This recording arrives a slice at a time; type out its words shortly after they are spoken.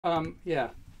Yeah,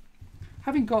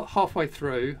 having got halfway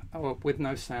through with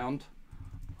no sound,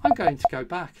 I'm going to go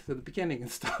back to the beginning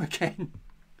and start again.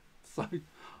 So,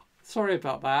 sorry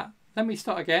about that. Let me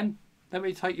start again. Let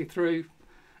me take you through,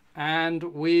 and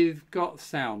we've got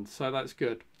sound, so that's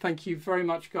good. Thank you very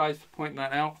much, guys, for pointing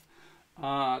that out.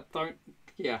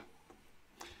 Yeah,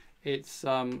 it's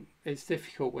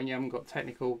difficult when you haven't got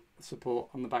technical support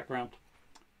on the background,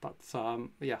 but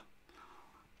yeah.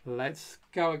 Let's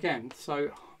go again. So,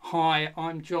 hi,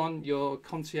 I'm John, your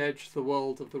concierge to the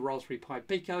world of the Raspberry Pi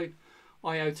Pico,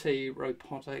 IoT,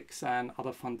 robotics, and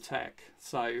other fun tech.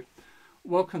 So,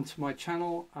 welcome to my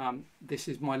channel. This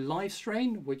is my live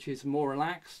stream, which is more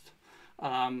relaxed.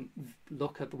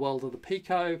 Look at the world of the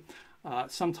Pico,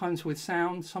 sometimes with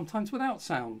sound, sometimes without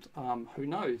sound. Who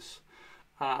knows?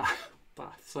 You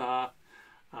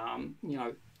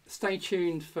know, stay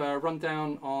tuned for a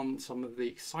rundown on some of the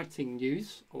exciting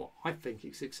news, or I think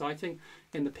it's exciting,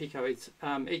 in the Pico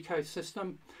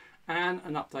ecosystem, and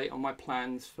an update on my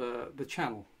plans for the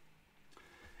channel.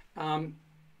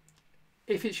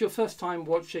 If it's your first time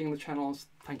watching the channels,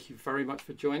 thank you very much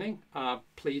for joining.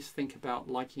 Please think about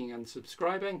liking and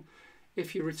subscribing.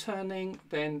 If you're returning,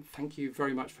 then thank you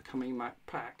very much for coming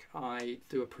back. I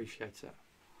do appreciate it.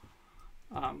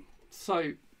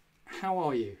 So, how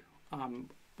are you?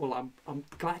 Well, I'm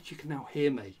glad you can now hear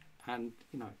me, and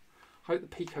hope the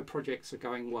Pico projects are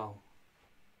going well.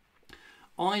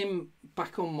 I'm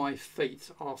back on my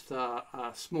feet after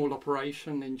a small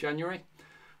operation in January,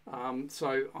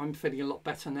 so I'm feeling a lot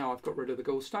better now. I've got rid of the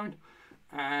gallstone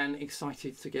and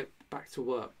excited to get back to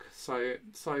work. So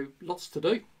lots to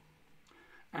do,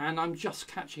 and I'm just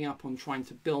catching up on trying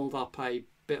to build up a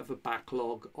bit of a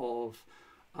backlog of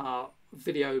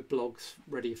video blogs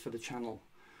ready for the channel.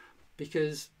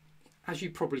 Because, as you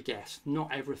probably guessed,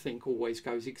 not everything always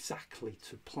goes exactly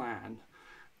to plan,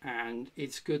 and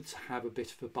it's good to have a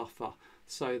bit of a buffer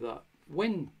so that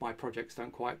when my projects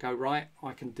don't quite go right,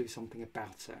 I can do something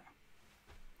about it.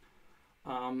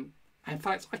 In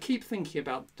fact, I keep thinking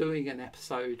about doing an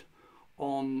episode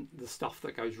on the stuff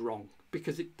that goes wrong,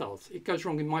 because it does. It goes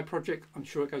wrong in my project. I'm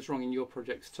sure it goes wrong in your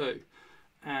projects too.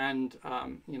 And,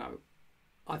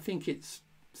 I think it's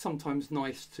sometimes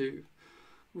nice to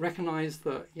recognize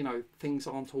that things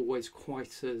aren't always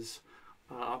quite as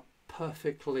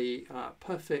perfectly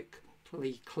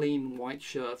clean white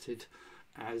shirted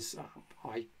as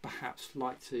I perhaps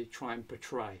like to try and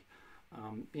portray.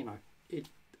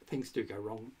 Things do go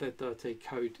wrong. They're dirty.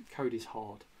 Code is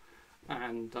hard,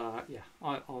 and yeah,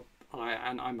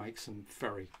 I make some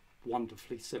very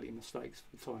wonderfully silly mistakes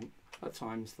at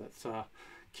times that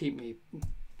keep me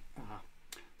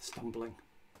stumbling.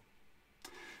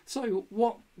 So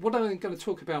what am I going to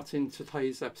talk about in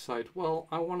today's episode? Well,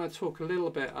 I want to talk a little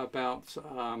bit about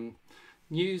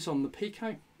news on the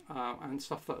Pico and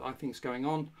stuff that I think is going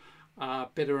on, a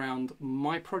bit around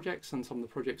my projects and some of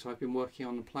the projects I've been working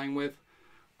on and playing with,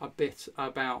 a bit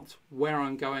about where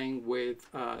I'm going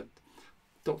with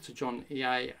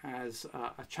DrJonEA as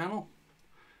a channel,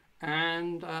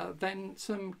 and then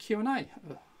some Q&A,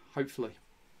 hopefully.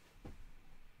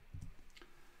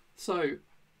 So,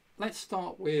 let's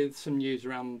start with some news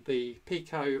around the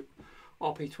Pico,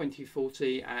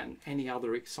 RP2040, and any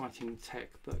other exciting tech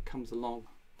that comes along.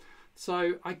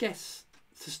 So I guess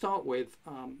to start with,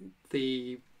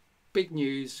 the big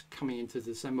news coming into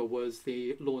December was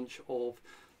the launch of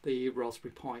the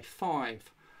Raspberry Pi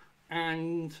 5.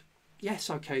 And yes,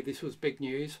 okay, this was big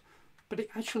news, but it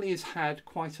actually has had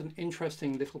quite an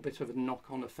interesting little bit of a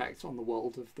knock-on effect on the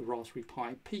world of the Raspberry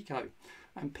Pi Pico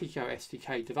and Pico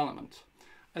SDK development.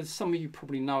 As some of you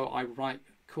probably know, I write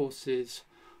courses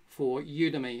for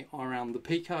Udemy around the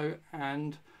Pico,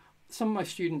 and some of my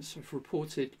students have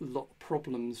reported a lot of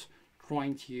problems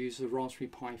trying to use the Raspberry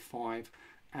Pi 5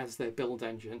 as their build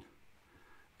engine.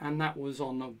 And that was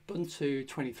on Ubuntu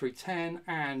 23.10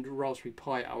 and Raspberry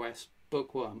Pi OS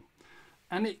Bookworm.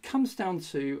 And it comes down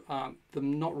to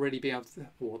them not really being able to,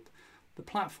 or the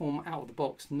platform out of the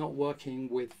box not working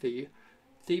with the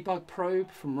debug probe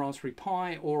from Raspberry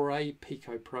Pi, or a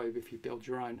Pico probe if you build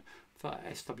your own for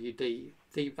SWD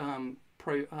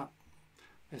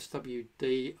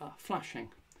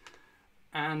flashing.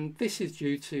 And this is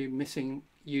due to missing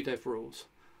UDEV rules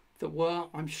that were,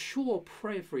 I'm sure,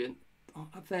 prevalent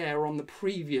there on the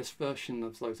previous version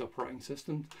of those operating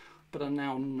systems, but are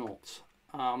now not.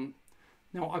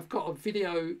 Now I've got a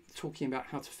video talking about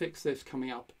how to fix this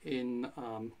coming up in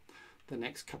the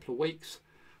next couple of weeks.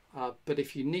 But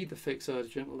if you need the fix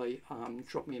urgently,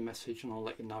 drop me a message and I'll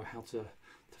let you know how to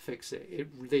fix it. It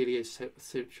really is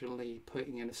essentially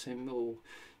putting in a simple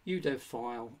UDEV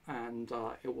file, and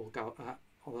it will go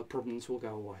other problems will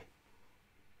go away.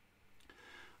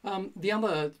 The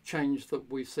other change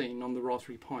that we've seen on the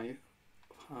Raspberry Pi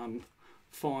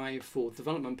 5 for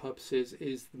development purposes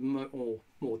is, or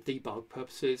more debug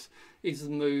purposes, is the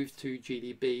move to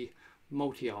GDB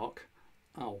multi-arch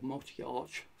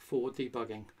for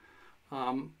debugging.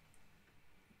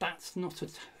 That's not a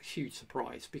huge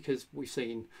surprise because we've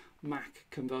seen Mac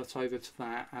convert over to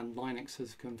that, and Linux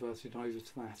has converted over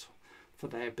to that for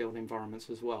their build environments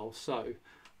as well. So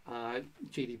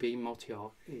GDB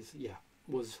multi-arch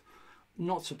was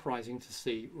not surprising to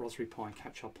see Raspberry Pi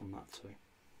catch up on that too.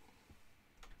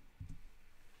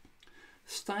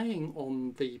 Staying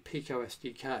on the Pico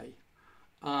SDK,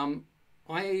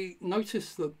 I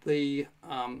noticed that the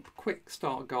quick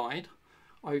start guide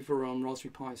over on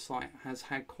Raspberry Pi's site has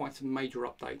had quite a major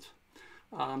update.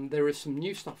 There is some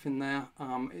new stuff in there.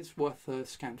 It's worth a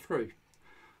scan through.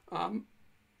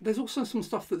 There's also some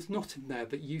stuff that's not in there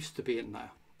that used to be in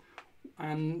there,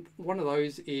 and one of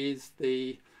those is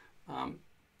the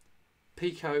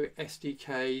Pico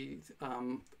SDK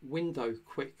window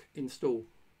quick install.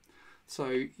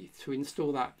 So to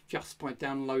install that just by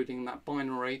downloading that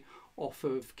binary off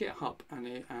of GitHub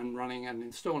and running and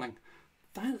installing,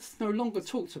 that's no longer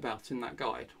talked about in that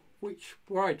guide, which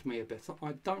worried me a bit.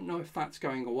 I don't know if that's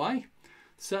going away.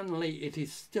 Certainly it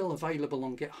is still available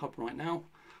on GitHub right now,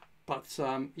 but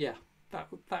yeah,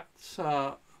 there's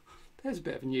a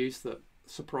bit of news that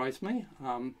surprised me.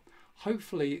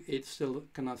 Hopefully it's still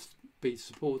going to be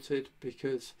supported,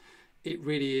 because it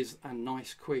really is a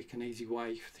nice, quick and easy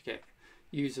way to get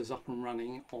users up and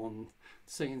running on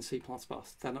C and C++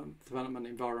 development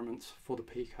environments for the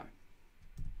Pico.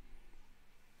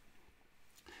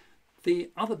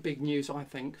 The other big news, I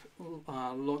think,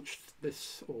 launched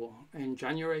in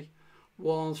January,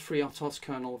 was FreeRTOS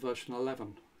kernel version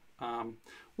 11,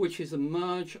 which is a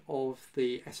merge of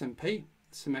the SMP,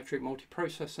 symmetric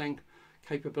multiprocessing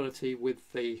capability,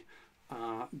 with the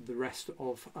rest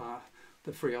of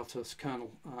the FreeRTOS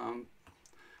kernel.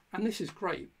 And this is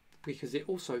great because it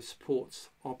also supports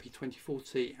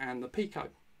RP2040 and the Pico.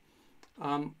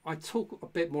 I talk a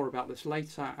bit more about this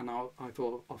later, and I've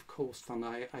of course done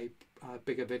a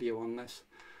bigger video on this,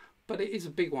 but it is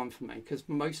a big one for me because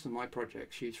most of my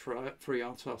projects use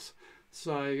FreeRTOS,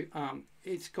 so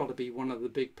it's got to be one of the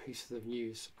big pieces of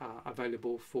news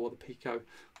available for the Pico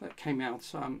that came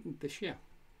out this year.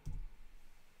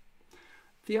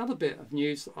 The other bit of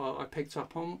news I picked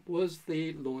up on was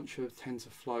the launch of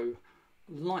TensorFlow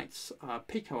Lite's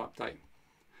Pico update.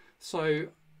 So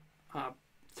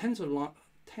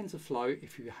TensorFlow,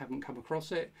 if you haven't come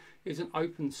across it, is an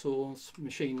open source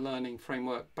machine learning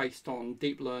framework based on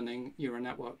deep learning neural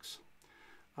networks.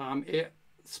 It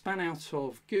span out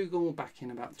of Google back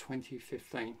in about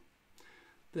 2015.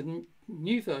 The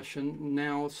new version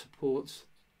now supports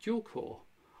dual core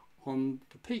on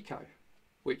the Pico,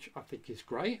 which I think is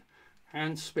great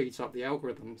and speeds up the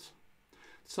algorithms.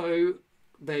 So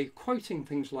they're quoting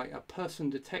things like a person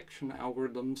detection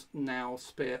algorithms now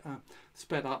sped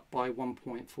up by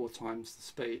 1.4 times the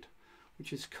speed,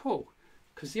 which is cool,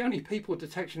 because the only people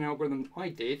detection algorithm I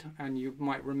did, and you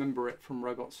might remember it from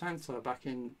Robot Santa back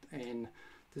in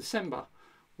December,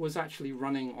 was actually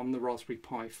running on the Raspberry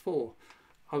Pi 4.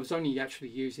 I was only actually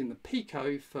using the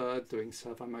Pico for doing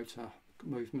servo motor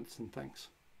movements and things.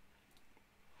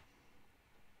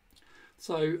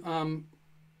 So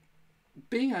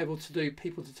being able to do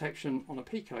people detection on a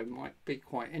Pico might be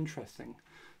quite interesting,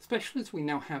 especially as we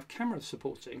now have cameras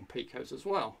supporting Picos as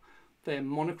well. They're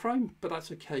monochrome, but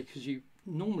that's okay because you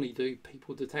normally do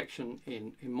people detection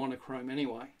in monochrome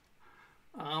anyway.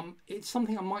 It's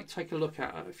something I might take a look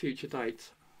at a future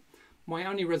date. My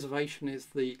only reservation is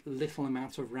the little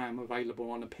amount of RAM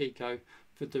available on a Pico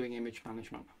for doing image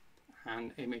management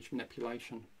and image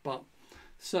manipulation, but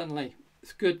certainly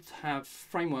it's good to have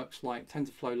frameworks like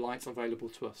TensorFlow Lite available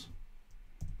to us.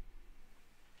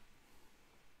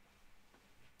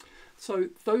 So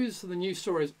those are the news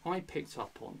stories I picked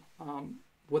up on.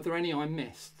 Were there any I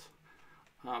missed?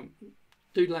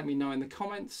 Do let me know in the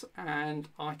comments and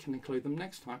I can include them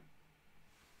next time.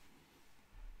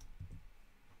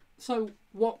 So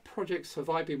what projects have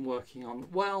I been working on?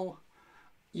 Well,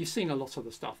 you've seen a lot of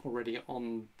the stuff already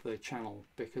on the channel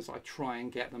because I try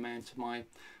and get them into my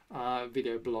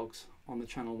video blogs on the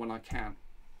channel when I can.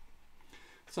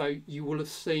 So you will have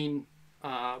seen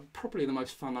probably the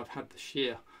most fun I've had this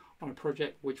year on a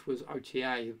project which was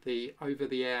OTA, the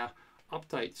over-the-air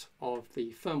update of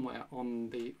the firmware on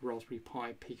the Raspberry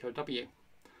Pi pico-w.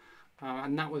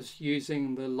 And that was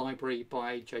using the library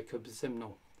by Jacob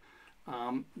Zimnel.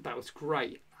 That was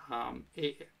great.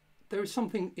 It there is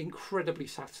something incredibly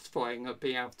satisfying of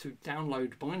being able to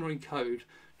download binary code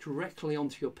directly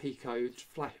onto your Pico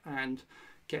and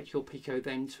get your Pico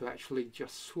then to actually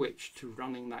just switch to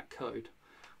running that code.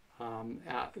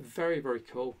 Very, very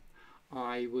cool.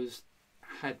 I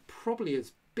had probably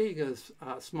as big as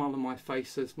a smile on my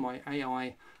face as my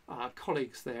AI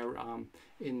colleagues there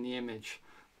in the image,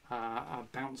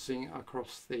 bouncing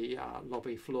across the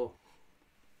lobby floor.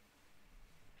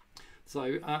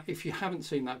 So if you haven't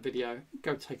seen that video,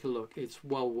 go take a look. It's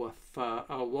well worth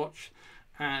a watch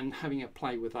and having a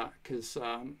play with that, because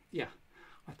yeah,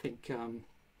 I think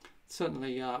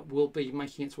certainly will be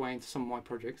making its way into some of my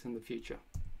projects in the future.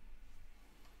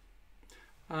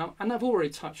 And I've already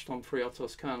touched on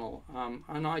FreeRTOS kernel,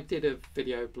 and I did a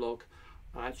video blog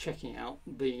checking out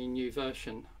the new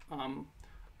version.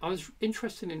 I was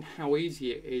interested in how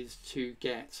easy it is to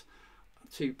get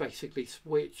to basically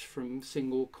switch from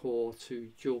single core to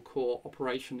dual core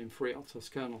operation in FreeRTOS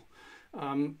kernel.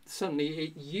 Certainly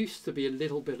it used to be a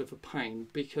little bit of a pain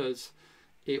because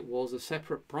it was a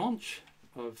separate branch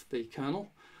of the kernel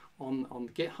on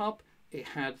GitHub. It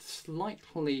had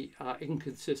slightly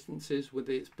inconsistencies with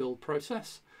its build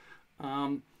process,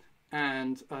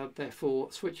 and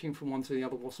therefore switching from one to the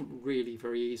other wasn't really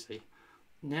very easy.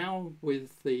 Now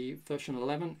with the version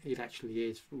 11, it actually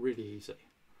is really easy.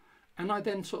 And I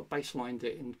then sort of baselined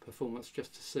it in performance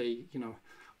just to see, you know,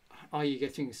 are you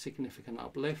getting a significant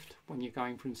uplift when you're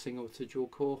going from single to dual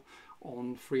core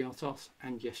on FreeRTOS?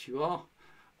 And yes, you are.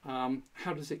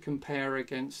 How does it compare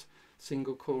against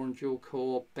single core and dual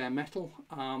core bare metal?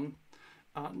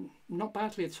 Not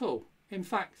badly at all. In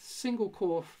fact, single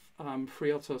core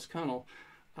FreeRTOS kernel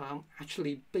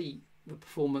actually beat the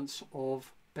performance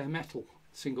of bare metal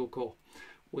single core,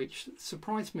 which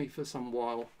surprised me for some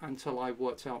while until I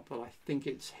worked out that I think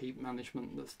it's heat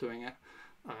management that's doing it.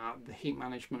 The heat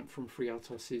management from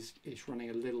FreeRTOS is running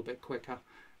a little bit quicker,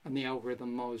 and the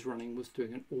algorithm I was running was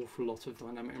doing an awful lot of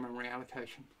dynamic memory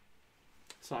allocation.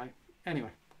 So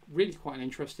anyway, really quite an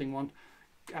interesting one.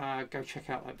 Go check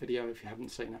out that video if you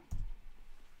haven't seen it.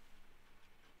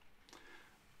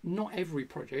 Not every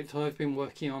project I've been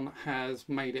working on has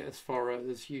made it as far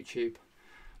as YouTube.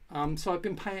 So I've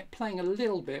been playing a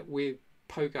little bit with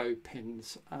pogo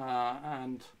pins,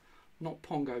 and not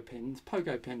pongo pins,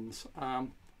 pogo pins.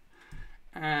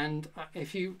 And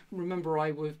if you remember,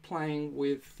 I was playing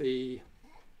with the,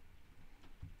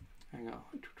 hang on,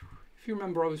 if you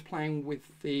remember, I was playing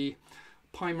with the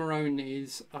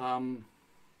Pimarone's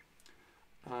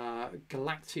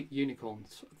galactic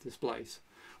unicorns displays,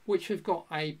 which have got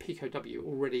a pico-w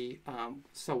already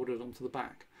soldered onto the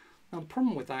back. Now the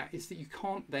problem with that is that you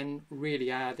can't then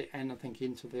really add anything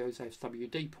into those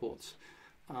SWD ports.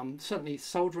 Certainly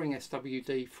soldering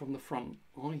SWD from the front,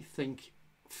 I think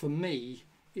for me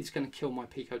is going to kill my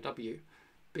pico-w,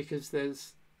 because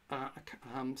there's a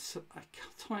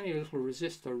tiny little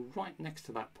resistor right next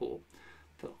to that port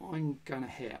that I'm going to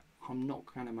hit. I'm not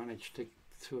going to manage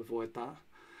to avoid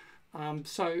that.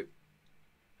 So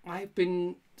I've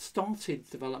been started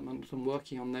development and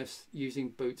working on this using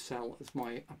boot cell as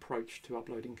my approach to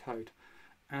uploading code,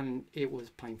 and it was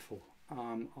painful.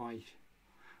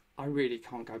 I really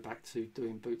can't go back to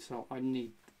doing boot cell. I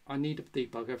need a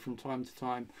debugger from time to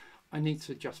time. I need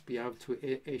to just be able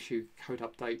to issue code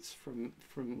updates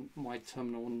from my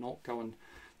terminal and not go and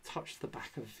touch the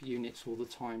back of units all the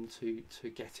time to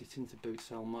get it into boot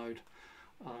cell mode.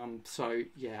 So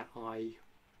yeah, I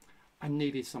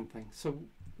needed something. So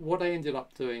what I ended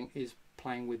up doing is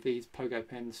playing with these pogo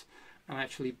pins and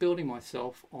actually building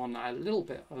myself on a little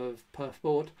bit of perf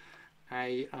board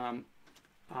a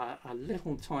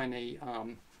little tiny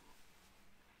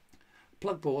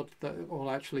plug board that will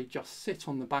actually just sit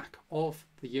on the back of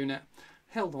the unit,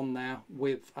 held on there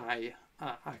with a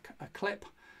clip,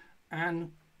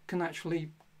 and can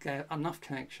actually get enough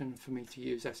connection for me to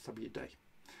use SWD.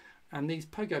 And these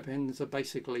pogo pins are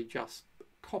basically just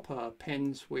copper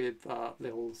pins with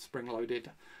little spring-loaded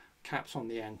caps on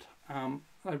the end.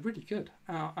 They're really good.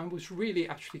 I was really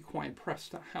actually quite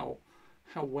impressed at how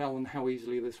well and how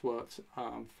easily this works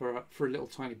for a little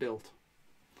tiny build.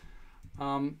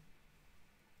 I've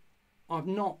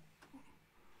not,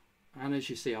 and as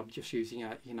you see, I'm just using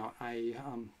a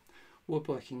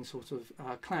woodworking sort of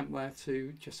clamp there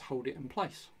to just hold it in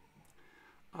place.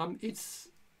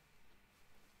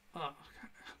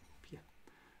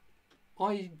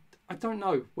 I don't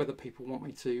know whether people want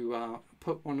me to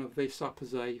put one of this up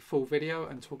as a full video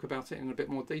and talk about it in a bit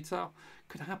more detail.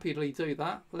 Could happily do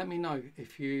that. Let me know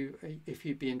if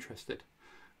you'd be interested,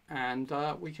 and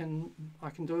I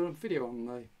can do a video on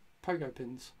the pogo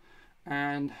pins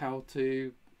and how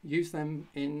to use them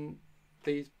in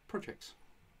these projects.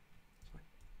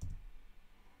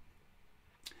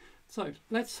 So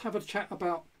let's have a chat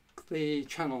about the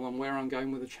channel and where I'm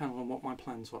going with the channel and what my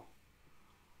plans are.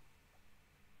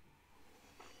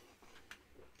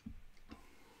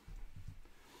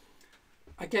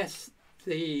 I guess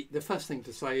the first thing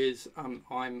to say is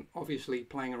I'm obviously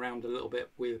playing around a little bit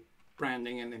with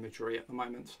branding and imagery at the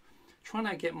moment, trying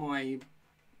to get my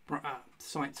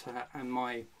site and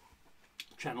my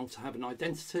channel to have an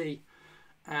identity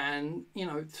and, you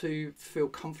know, to feel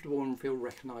comfortable and feel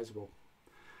recognizable.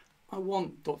 I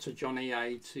want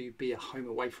DrJonEA to be a home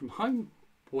away from home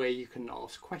where you can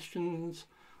ask questions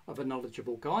of a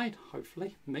knowledgeable guide,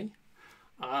 hopefully me,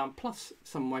 plus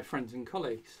some of my friends and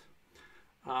colleagues.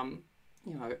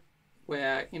 You know,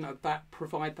 where, you know, that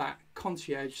provide that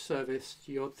concierge service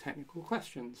to your technical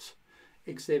questions,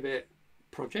 exhibit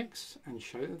projects and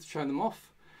show them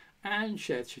off, and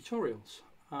share tutorials.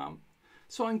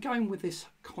 So I'm going with this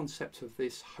concept of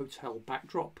this hotel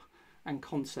backdrop and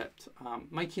concept,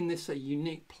 making this a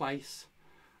unique place,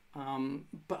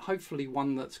 but hopefully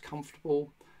one that's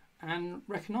comfortable and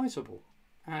recognizable,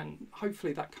 and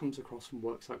hopefully that comes across and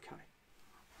works okay.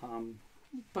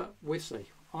 But we'll see.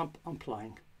 I'm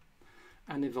playing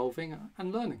and evolving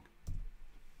and learning,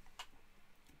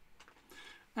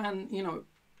 and, you know,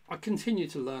 I continue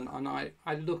to learn, and I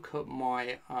look at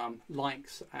my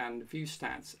likes and view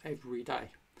stats every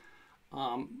day.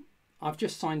 I've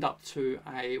just signed up to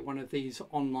one of these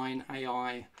online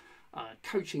AI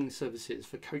coaching services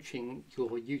for coaching your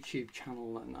YouTube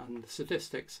channel and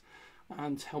statistics,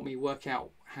 and to help me work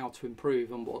out how to improve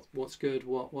and what's good,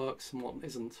 what works and what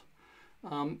isn't.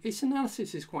 Its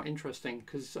analysis is quite interesting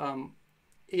because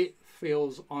it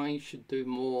feels I should do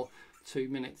more 2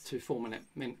 minute to 4 minute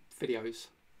videos.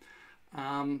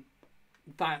 I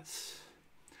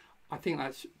think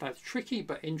that's tricky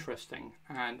but interesting,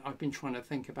 and I've been trying to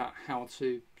think about how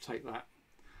to take that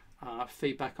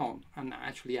feedback on and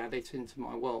actually add it into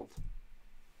my world.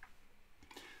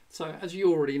 So as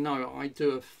you already know, I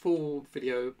do a full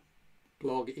video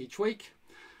blog each week,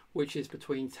 which is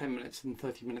between 10 minutes and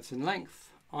 30 minutes in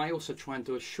length. I also try and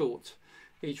do a short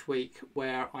each week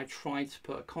where I try to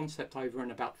put a concept over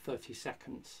in about 30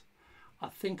 seconds. I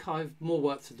think I've more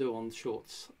work to do on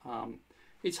shorts.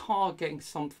 It's hard getting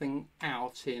something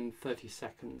out in 30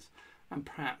 seconds, and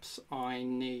perhaps I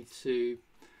need to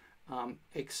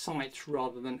excite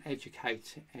rather than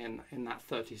educate in that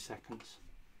 30 seconds.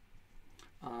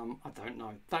 I don't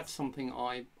know. That's something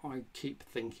I keep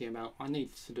thinking about. I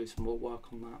need to do some more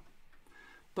work on that.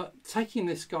 But taking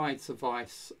this guide's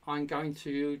advice, I'm going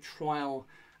to trial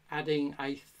adding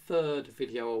a third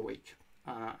video a week.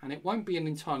 And it won't be an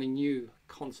entirely new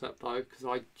concept though, because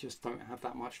I just don't have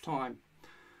that much time.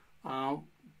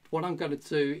 What I'm going to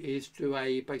do is do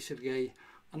basically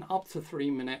an up to 3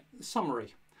 minute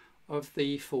summary of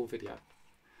the full video.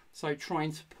 So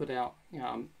trying to put out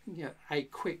a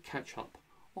quick catch up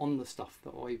on the stuff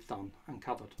that we've done and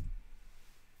covered.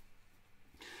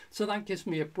 So that gives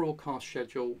me a broadcast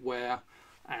schedule where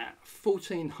at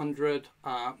 1400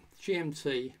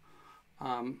 GMT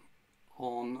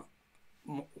on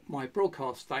my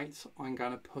broadcast dates, I'm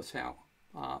going to put out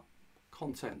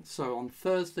content. So on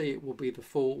Thursday it will be the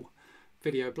full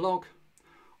video blog,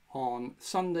 on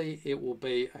Sunday it will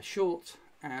be a short,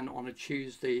 and on a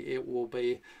Tuesday it will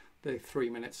be the 3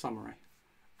 minute summary.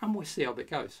 And we'll see how that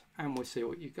goes, and we'll see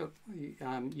what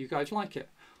you guys like it.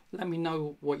 Let me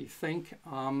know what you think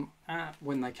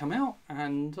when they come out,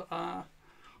 and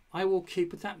I will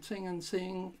keep adapting and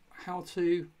seeing how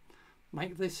to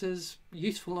make this as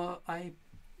useful a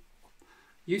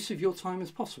use of your time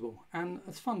as possible and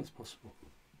as fun as possible.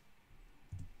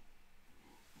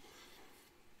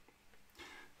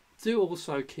 Do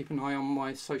also keep an eye on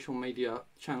my social media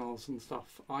channels and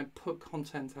stuff. I put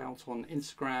content out on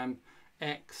Instagram,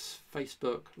 X,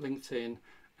 Facebook, LinkedIn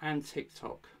and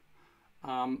TikTok.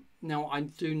 Now I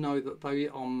do know that they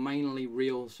are mainly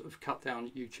reels of cut down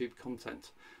YouTube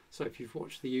content. So if you've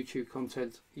watched the YouTube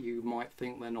content, you might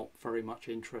think they're not very much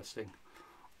interesting.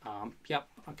 Yep,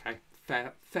 okay,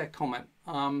 fair comment.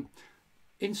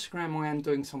 Instagram I am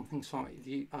doing something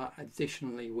slightly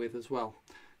additionally with as well.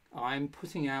 I'm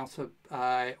putting out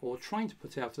or trying to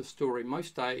put out a story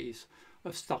most days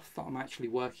of stuff that I'm actually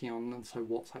working on, and so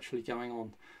what's actually going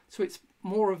on. So it's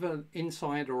more of an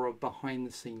inside or a behind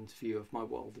the scenes view of my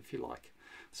world, if you like.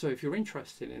 So if you're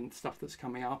interested in stuff that's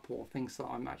coming up or things that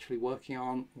I'm actually working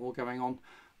on or going on,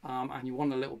 and you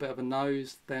want a little bit of a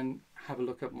nose, then have a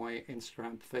look at my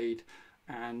Instagram feed,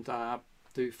 and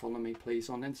do follow me please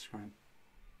on Instagram.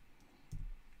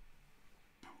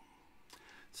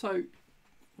 So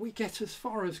we get as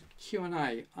far as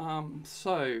Q&A.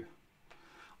 So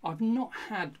I've not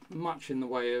had much in the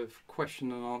way of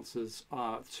question and answers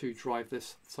to drive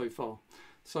this so far.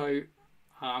 So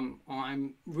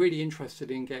I'm really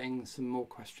interested in getting some more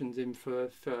questions in for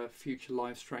future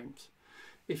live streams.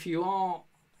 If you are,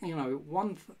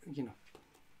 saying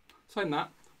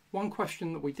that, one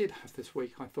question that we did have this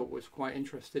week I thought was quite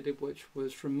interesting, which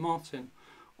was from Martin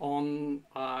on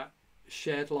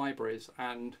shared libraries,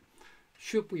 and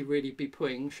should we really be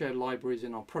putting shared libraries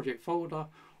in our project folder,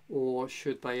 or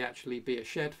should they actually be a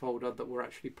shared folder that we're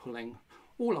actually pulling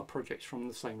all our projects from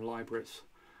the same libraries?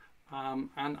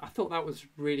 And I thought that was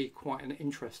really quite an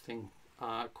interesting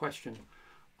question.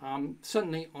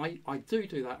 Certainly I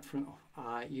do that from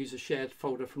use a shared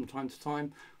folder from time to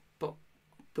time, but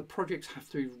the projects have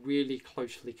to be really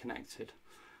closely connected,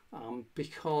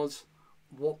 because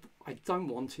what I don't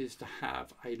want is to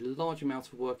have a large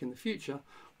amount of work in the future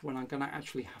when I'm going to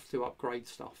actually have to upgrade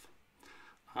stuff.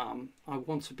 I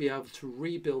want to be able to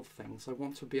rebuild things. I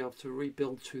want to be able to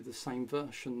rebuild to the same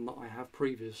version that I have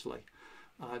previously,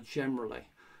 generally.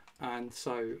 And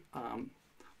so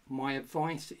my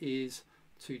advice is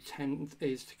to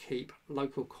keep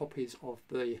local copies of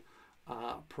the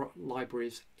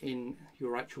libraries in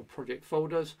your actual project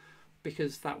folders,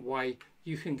 because that way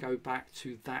you can go back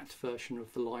to that version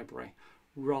of the library,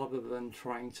 rather than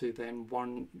trying to then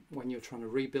when you're trying to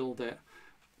rebuild it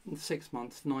in 6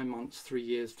 months, 9 months, 3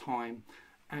 years time,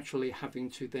 actually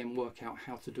having to then work out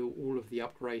how to do all of the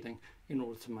upgrading in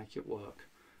order to make it work.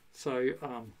 So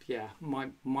yeah,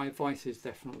 my advice is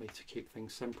definitely to keep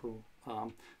things simple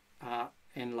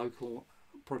in local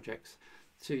projects,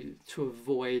 to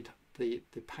avoid the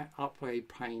upgrade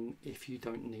pain if you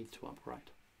don't need to upgrade.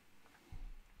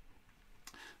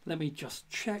 Let me just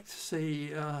check to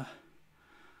see.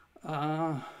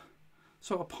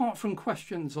 So apart from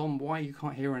questions on why you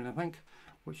can't hear anything,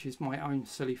 which is my own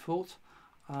silly fault,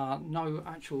 no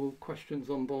actual questions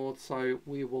on board, so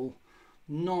we will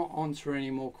not answer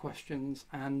any more questions.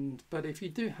 But if you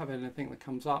do have anything that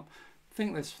comes up,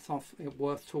 think there's stuff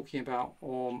worth talking about,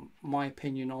 or my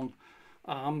opinion on,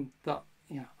 that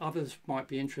others might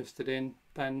be interested in,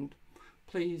 then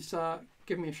please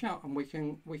give me a shout and we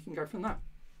can go from that.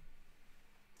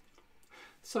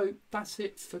 So that's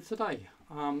it for today.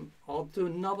 I'll do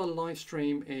another live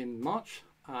stream in March.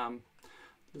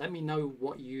 Let me know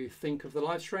what you think of the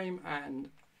live stream, and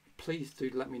please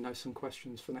do let me know some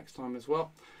questions for next time as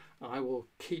well. I will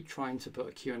keep trying to put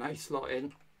a Q&A slot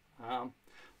in.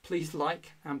 Please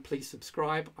like and please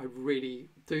subscribe. I really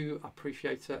do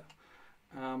appreciate it.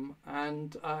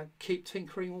 And keep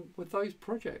tinkering with those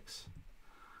projects.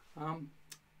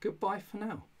 Goodbye for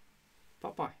now.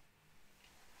 Bye-bye.